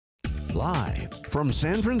Live from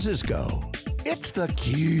San Francisco, it's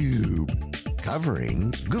theCUBE.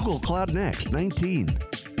 Covering Google Cloud Next 19.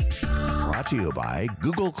 Brought to you by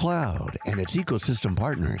Google Cloud and its ecosystem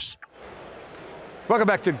partners. Welcome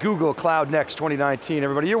back to Google Cloud Next 2019.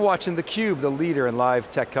 Everybody, you're watching theCUBE, the leader in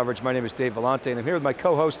live tech coverage. My name is Dave Vellante, and I'm here with my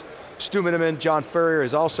co-host, Stu Miniman. John Furrier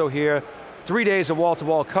is also here. 3 days of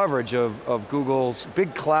wall-to-wall coverage of Google's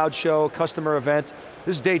big cloud show, customer event.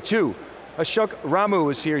 This is day 2. Ashok Ramu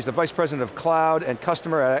is here. He's the Vice President of Cloud and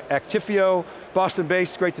Customer at Actifio,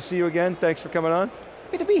 Boston-based. Great to see you again. Thanks for coming on.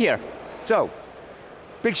 Good to be here. So,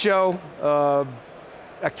 big show,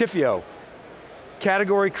 Actifio,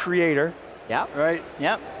 category creator. Yeah. Right?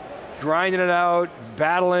 Yep. Grinding it out,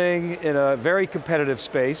 battling in a very competitive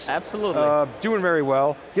space. Absolutely. Doing very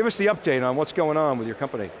well. Give us the update on what's going on with your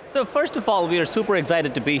company. So first of all, we are super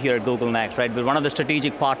excited to be here at Google Next, right? We're one of the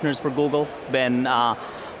strategic partners for Google, been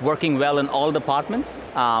working well in all departments.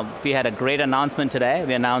 We had a great announcement today.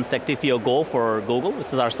 We announced Actifio Go for Google, which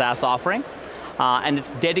is our SaaS offering. And it's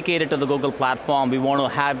dedicated to the Google platform. We want to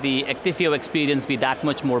have the Actifio experience be that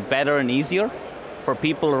much more better and easier for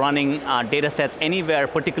people running data sets anywhere,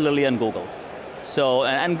 particularly on Google. So,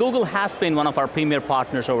 and Google has been one of our premier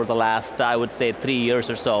partners over the last, I would say, 3 years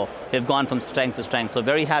or so. We've gone from strength to strength, so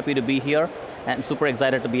very happy to be here and super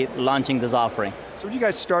excited to be launching this offering. So when you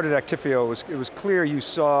guys started Actifio, it was clear you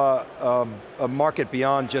saw a market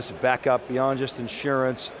beyond just backup, beyond just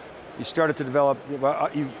insurance. You started to develop,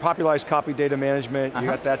 you popularized copy data management, you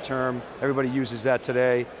got that term, everybody uses that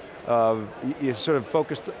today. You sort of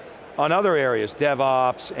focused on other areas,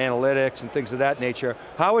 DevOps, analytics, and things of that nature.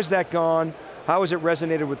 How has that gone? How has it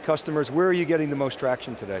resonated with customers? Where are you getting the most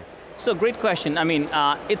traction today? So great question. I mean,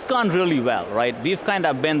 it's gone really well, right? We've kind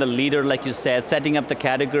of been the leader, like you said, setting up the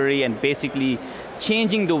category and basically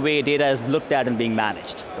changing the way data is looked at and being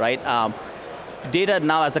managed, right? Data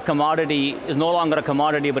now as a commodity is no longer a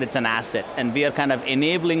commodity, but it's an asset, and we are kind of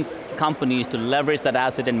enabling companies to leverage that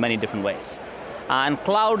asset in many different ways. And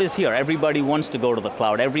cloud is here. Everybody wants to go to the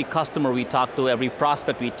cloud. Every customer we talk to, every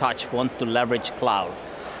prospect we touch wants to leverage cloud.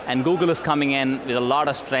 And Google is coming in with a lot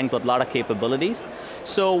of strength, with a lot of capabilities.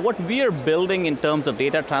 So what we are building in terms of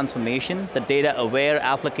data transformation, the data-aware,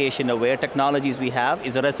 application-aware technologies we have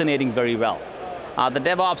is resonating very well. The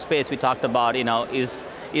DevOps space we talked about, is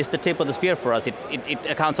the tip of the spear for us. It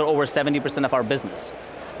accounts for over 70% of our business.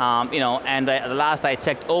 And the last I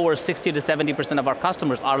checked, over 60 to 70% of our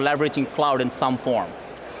customers are leveraging cloud in some form.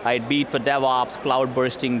 Right, be it for DevOps, cloud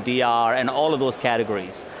bursting, DR, and all of those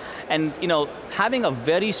categories. And having a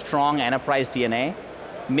very strong enterprise DNA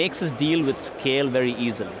makes us deal with scale very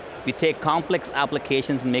easily. We take complex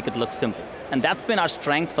applications and make it look simple. And that's been our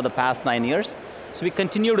strength for the past 9 years. So we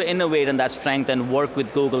continue to innovate in that strength and work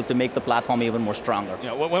with Google to make the platform even more stronger.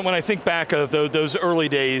 When I think back of those early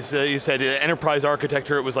days, you said enterprise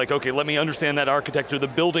architecture, it was like, okay, let me understand that architecture, the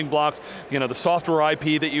building blocks, the software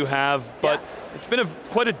IP that you have, but it's been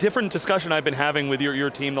quite a different discussion I've been having with your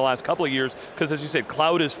team the last couple of years, because as you said,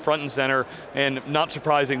 cloud is front and center, and not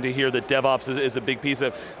surprising to hear that DevOps is a big piece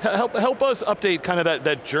of. Help us update kind of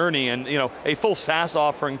that journey and a full SaaS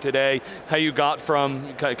offering today, how you got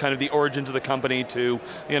from kind of the origins of the company to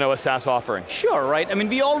a SaaS offering. Sure, right. I mean,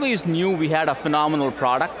 we always knew we had a phenomenal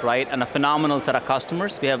product, right, and a phenomenal set of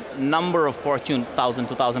customers. We have a number of Fortune 1000,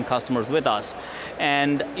 2000 customers with us.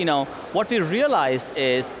 And what we realized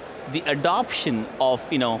is the adoption of,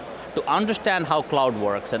 to understand how cloud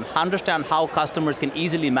works and understand how customers can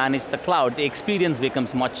easily manage the cloud, the experience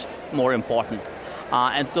becomes much more important.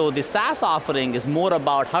 And so the SaaS offering is more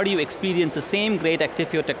about how do you experience the same great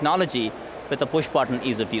Actifio technology with a push button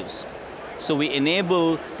ease of use. So we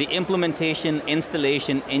enable the implementation,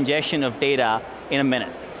 installation, ingestion of data in a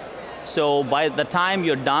minute. So by the time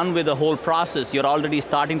you're done with the whole process, you're already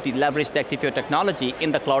starting to leverage the Actifio technology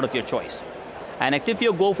in the cloud of your choice. And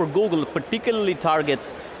Actifio Go for Google particularly targets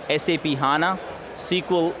SAP HANA,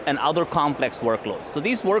 SQL, and other complex workloads. So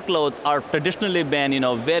these workloads are traditionally been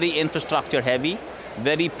very infrastructure heavy,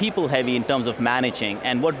 very people heavy in terms of managing.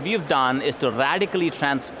 And what we've done is to radically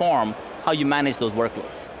transform how you manage those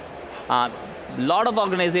workloads. A lot of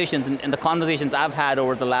organizations, and the conversations I've had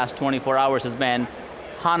over the last 24 hours has been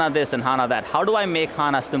HANA this and HANA that. How do I make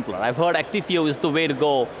HANA simpler? I've heard Actifio is the way to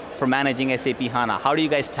go for managing SAP HANA. How do you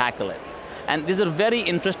guys tackle it? And these are very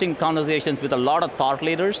interesting conversations with a lot of thought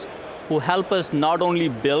leaders who help us not only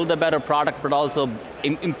build a better product, but also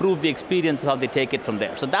improve the experience of how they take it from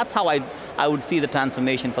there. So that's how I would see the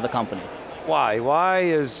transformation for the company. Why? Why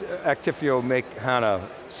is Actifio make HANA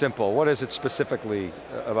simple? What is it specifically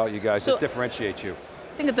about you guys that differentiates you?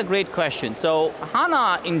 think it's a great question. So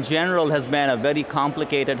HANA in general has been a very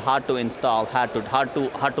complicated, hard to install,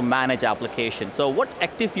 hard to manage application. So what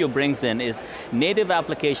Actifio brings in is native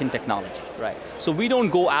application technology, right? So we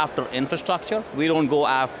don't go after infrastructure, we don't go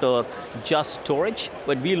after just storage,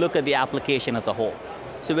 but we look at the application as a whole.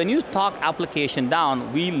 So when you talk application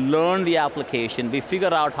down, we learn the application, we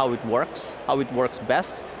figure out how it works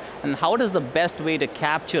best, and how is the best way to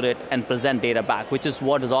capture it and present data back, which is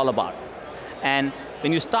what it's all about. And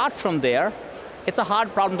when you start from there, it's a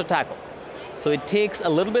hard problem to tackle. So it takes a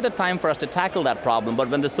little bit of time for us to tackle that problem, but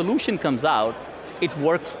when the solution comes out, it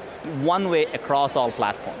works one way across all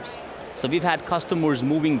platforms. So we've had customers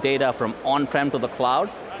moving data from on-prem to the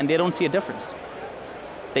cloud, and they don't see a difference.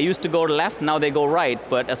 They used to go left, now they go right,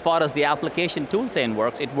 but as far as the application toolchain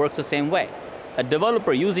works, it works the same way. A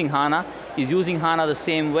developer using HANA is using HANA the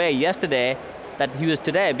same way yesterday that he is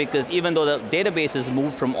today, because even though the database is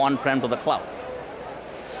moved from on-prem to the cloud.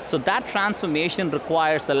 So that transformation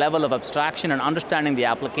requires a level of abstraction and understanding the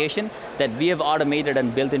application that we have automated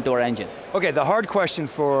and built into our engine. Okay, the hard question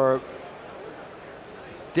for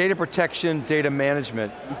data protection, data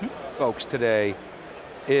management folks today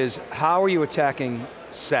is how are you attacking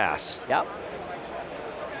SaaS? Yep.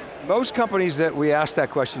 Most companies that we ask that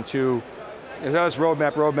question to, it's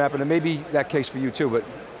roadmap, and it may be that case for you too, but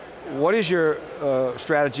what is your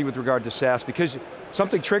strategy with regard to SaaS? Because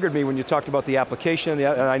something triggered me when you talked about the application,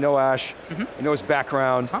 and I know Ash, I know his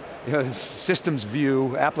background, you know, his systems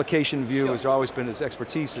view, application view has always been his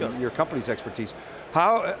expertise, and your company's expertise.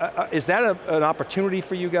 How, is that an opportunity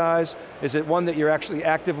for you guys? Is it one that you're actually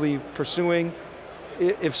actively pursuing?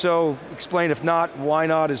 If so, explain. If not, why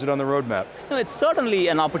not? Is it on the roadmap? No, it's certainly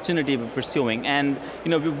an opportunity we're pursuing, and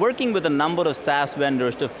we're working with a number of SaaS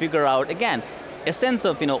vendors to figure out, again, a sense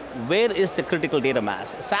of where is the critical data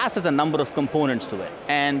mass. SaaS has a number of components to it,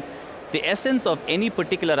 and the essence of any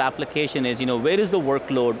particular application is where is the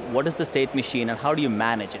workload, what is the state machine, and how do you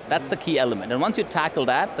manage it? That's the key element, and once you tackle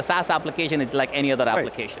that, the SaaS application is like any other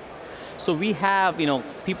application. So we have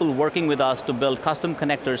people working with us to build custom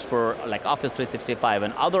connectors for like Office 365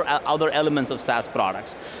 and other elements of SaaS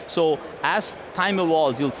products. So as time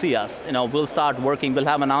evolves, you'll see us. We'll start working, we'll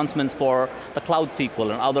have announcements for the Cloud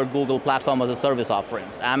SQL and other Google Platform as a Service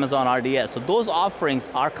offerings, Amazon RDS. So those offerings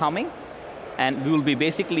are coming, and we will be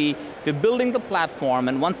we're building the platform,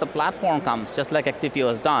 and once the platform comes, just like Actifio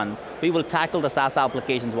has done, we will tackle the SaaS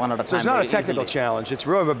applications one at a time. So it's not a technical challenge, it's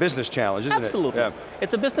really a business challenge, isn't it? Absolutely. Yeah.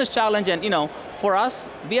 It's a business challenge, and for us,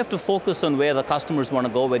 we have to focus on where the customers want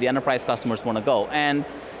to go, where the enterprise customers want to go. And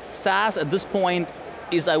SaaS at this point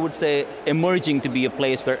is, I would say, emerging to be a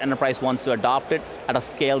place where enterprise wants to adopt it at a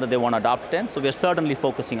scale that they want to adopt it in, so we're certainly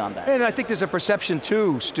focusing on that. And I think there's a perception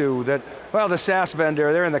too, Stu, that, well, the SaaS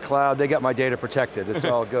vendor, they're in the cloud, they got my data protected, it's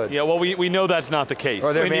all good. Yeah, well, we know that's not the case.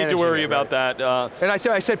 Or we need to worry about that. And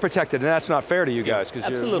I said protected, and that's not fair to you guys,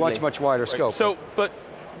 because you're much, much wider scope. So, but,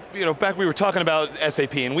 back we were talking about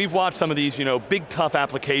SAP, and we've watched some of these, big tough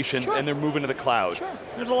applications, and they're moving to the cloud.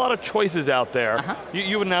 There's a lot of choices out there.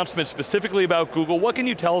 You have an announcement specifically about Google. What can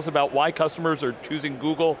you tell us about why customers are choosing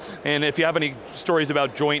Google? And if you have any stories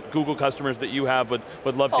about joint Google customers that you have, would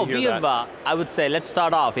love to hear that. I would say, let's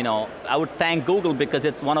start off, I would thank Google because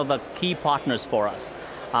it's one of the key partners for us.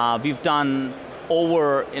 We've done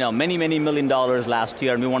over, many $1 million last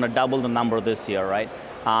year, and we want to double the number this year, right?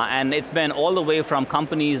 And it's been all the way from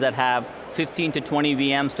companies that have 15 to 20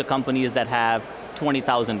 VMs to companies that have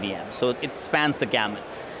 20,000 VMs. So it spans the gamut.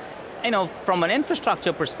 From an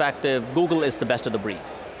infrastructure perspective, Google is the best of the breed.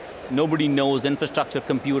 Nobody knows infrastructure,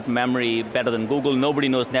 compute, memory better than Google. Nobody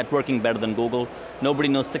knows networking better than Google. Nobody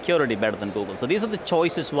knows security better than Google. So these are the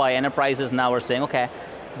choices why enterprises now are saying, okay,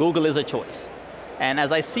 Google is a choice. And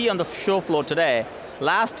as I see on the show floor today,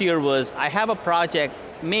 last year was, I have a project,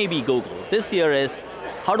 maybe Google. This year is,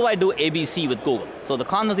 how do I do ABC with Google? So the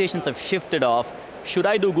conversations have shifted off, should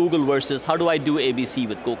I do Google versus how do I do ABC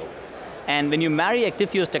with Google? And when you marry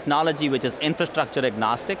Actifio's technology, which is infrastructure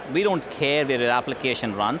agnostic, we don't care where your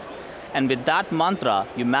application runs, and with that mantra,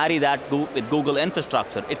 you marry that with Google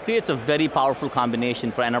infrastructure, it creates a very powerful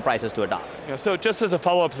combination for enterprises to adopt. Yeah, so just as a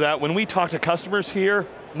follow-up to that, when we talk to customers here,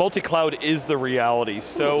 multi-cloud is the reality.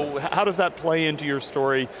 So how does that play into your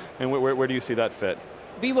story, and where do you see that fit?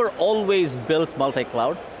 We were always built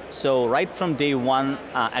multi-cloud, so right from day one,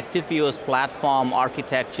 Actifio's platform,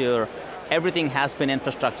 architecture, everything has been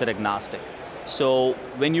infrastructure agnostic. So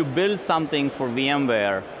when you build something for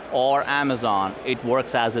VMware or Amazon, it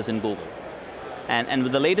works as is in Google. And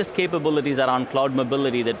with the latest capabilities around cloud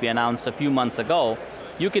mobility that we announced a few months ago,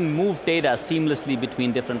 you can move data seamlessly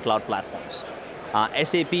between different cloud platforms.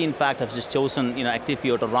 SAP, in fact, has just chosen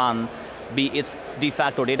Actifio to run be its de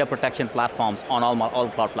facto data protection platforms on all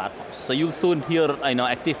cloud platforms. So you'll soon hear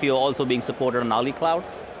Actifio also being supported on Ali Cloud,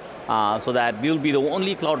 so that we'll be the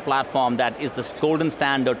only cloud platform that is the golden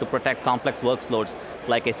standard to protect complex workloads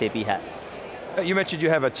like SAP has. You mentioned you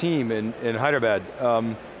have a team in Hyderabad.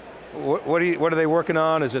 What are they working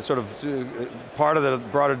on? Is it sort of part of the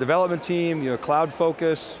broader development team, cloud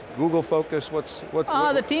focus, Google focus?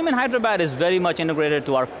 The team in Hyderabad is very much integrated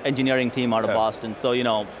to our engineering team out of Boston, so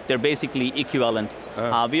they're basically equivalent.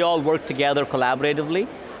 We all work together collaboratively.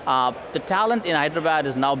 The talent in Hyderabad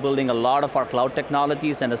is now building a lot of our cloud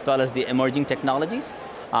technologies and as well as the emerging technologies.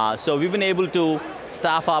 So we've been able to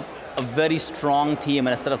staff up a very strong team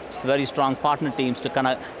and a set of very strong partner teams to kind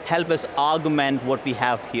of help us augment what we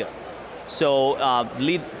have here. So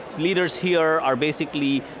leaders here are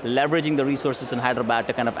basically leveraging the resources in Hyderabad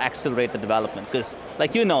to kind of accelerate the development, because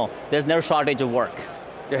like there's no shortage of work.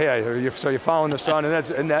 Yeah, so you're following the sun,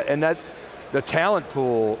 and the talent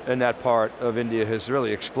pool in that part of India has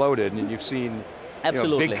really exploded, and you've seen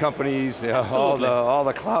big companies, all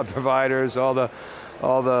the cloud providers, all the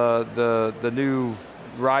new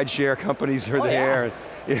rideshare companies are there.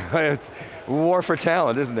 Yeah. It's war for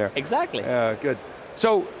talent, isn't there? Exactly. Good.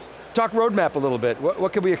 So, talk roadmap a little bit.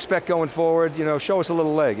 What can we expect going forward? Show us a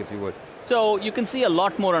little leg, if you would. So you can see a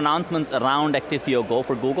lot more announcements around Actifio Go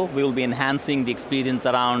for Google. We will be enhancing the experience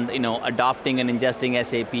around adopting and ingesting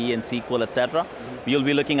SAP and SQL, etc. You'll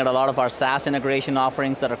be looking at a lot of our SaaS integration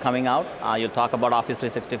offerings that are coming out. You'll talk about Office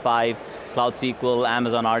 365, Cloud SQL,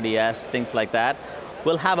 Amazon RDS, things like that.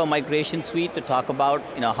 We'll have a migration suite to talk about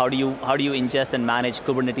how do you ingest and manage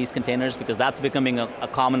Kubernetes containers, because that's becoming a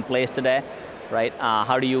commonplace today. Right?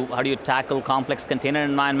 How do you tackle complex container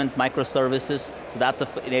environments, microservices? So that's an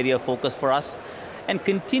area of focus for us. And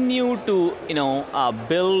continue to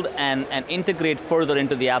build and integrate further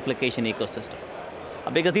into the application ecosystem.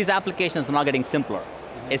 Because these applications are now getting simpler.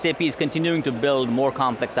 SAP is continuing to build more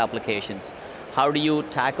complex applications. How do you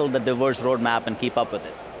tackle the diverse roadmap and keep up with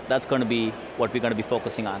it? That's going to be what we're going to be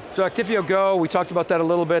focusing on. So Actifio Go, we talked about that a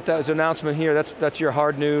little bit. That was an announcement here. That's your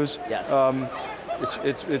hard news. Yes.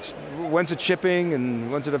 When's it shipping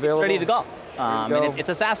and when's it available? It's ready to go. It's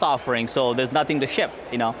a SaaS offering, so there's nothing to ship.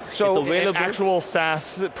 So it's available. An actual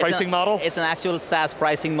SaaS pricing model? It's an actual SaaS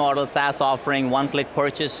pricing model, SaaS offering, one-click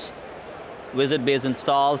purchase, wizard-based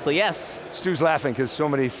install, so yes. Stu's laughing because so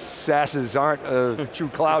many SaaSes aren't a true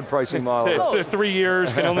cloud pricing model. 3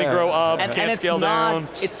 years, can only grow up, can't scale down.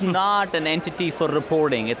 It's not an entity for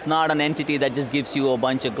reporting. It's not an entity that just gives you a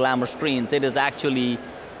bunch of glamour screens. It is actually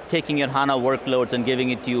taking your HANA workloads and giving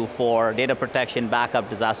it to you for data protection, backup,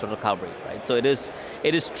 disaster recovery, right? So it is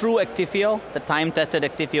true Actifio, the time-tested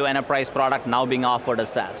Actifio enterprise product now being offered as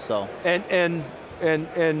SaaS, so. And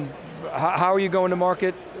how are you going to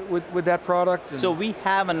market with that product? So we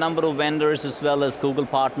have a number of vendors as well as Google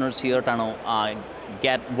partners here trying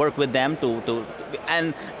to work with them to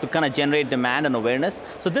kind of generate demand and awareness.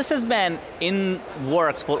 So this has been in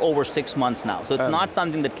works for over 6 months now. So it's not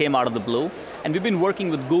something that came out of the blue. And we've been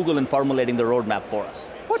working with Google in formulating the roadmap for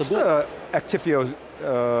us. What's the Actifio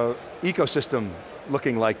ecosystem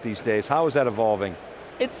looking like these days? How is that evolving?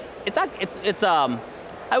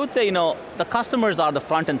 I would say, the customers are the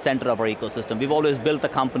front and center of our ecosystem. We've always built a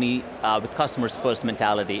company with customers first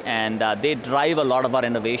mentality, and they drive a lot of our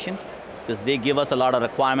innovation because they give us a lot of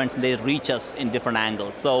requirements and they reach us in different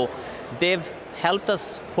angles. So they've helped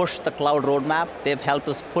us push the cloud roadmap. They've helped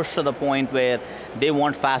us push to the point where they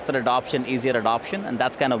want faster adoption, easier adoption, and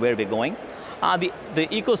that's kind of where we're going. The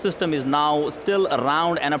ecosystem is now still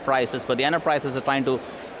around enterprises, but the enterprises are trying to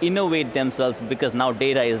innovate themselves because now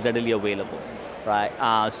data is readily available. Right,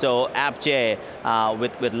 so AppJ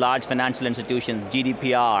with large financial institutions,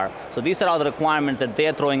 GDPR. So these are all the requirements that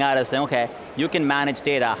they're throwing at us saying, okay, you can manage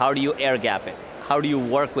data, how do you air gap it? How do you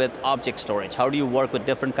work with object storage? How do you work with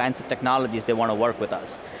different kinds of technologies they want to work with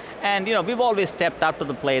us? And we've always stepped up to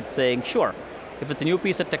the plate saying, sure, if it's a new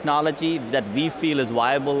piece of technology that we feel is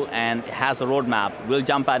viable and has a roadmap, we'll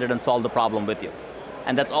jump at it and solve the problem with you.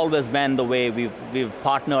 And that's always been the way we've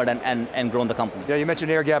partnered and grown the company. Yeah, you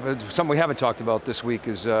mentioned air gap. Something we haven't talked about this week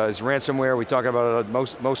is ransomware. We talk about it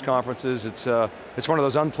at most conferences. It's one of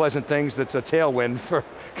those unpleasant things that's a tailwind for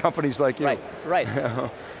companies like you. Right.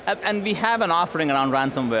 And we have an offering around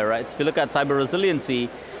ransomware, right? So if you look at cyber resiliency,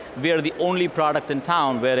 we are the only product in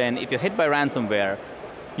town wherein if you're hit by ransomware,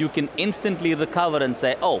 you can instantly recover and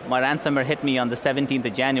say, oh, my ransomware hit me on the 17th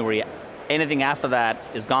of January. Anything after that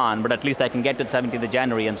is gone, but at least I can get to the 17th of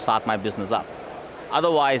January and start my business up.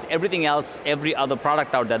 Otherwise, everything else, every other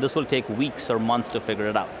product out there, this will take weeks or months to figure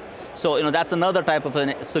it out. So that's another type of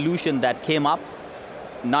a solution that came up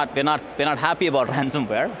we're not happy about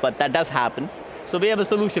ransomware, but that does happen. So we have a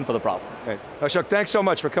solution for the problem. Right. Ashok, thanks so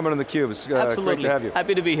much for coming on theCUBE. It's Absolutely. great to have you.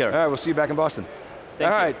 Happy to be here. All right, we'll see you back in Boston.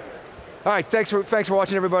 Thank you. All right, thanks for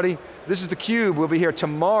watching, everybody. This is theCUBE. We'll be here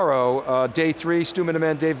tomorrow, day 3. Stu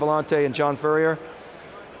Miniman, Dave Vellante, and John Furrier.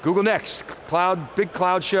 Google Next, big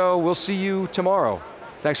cloud show. We'll see you tomorrow.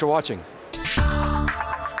 Thanks for watching.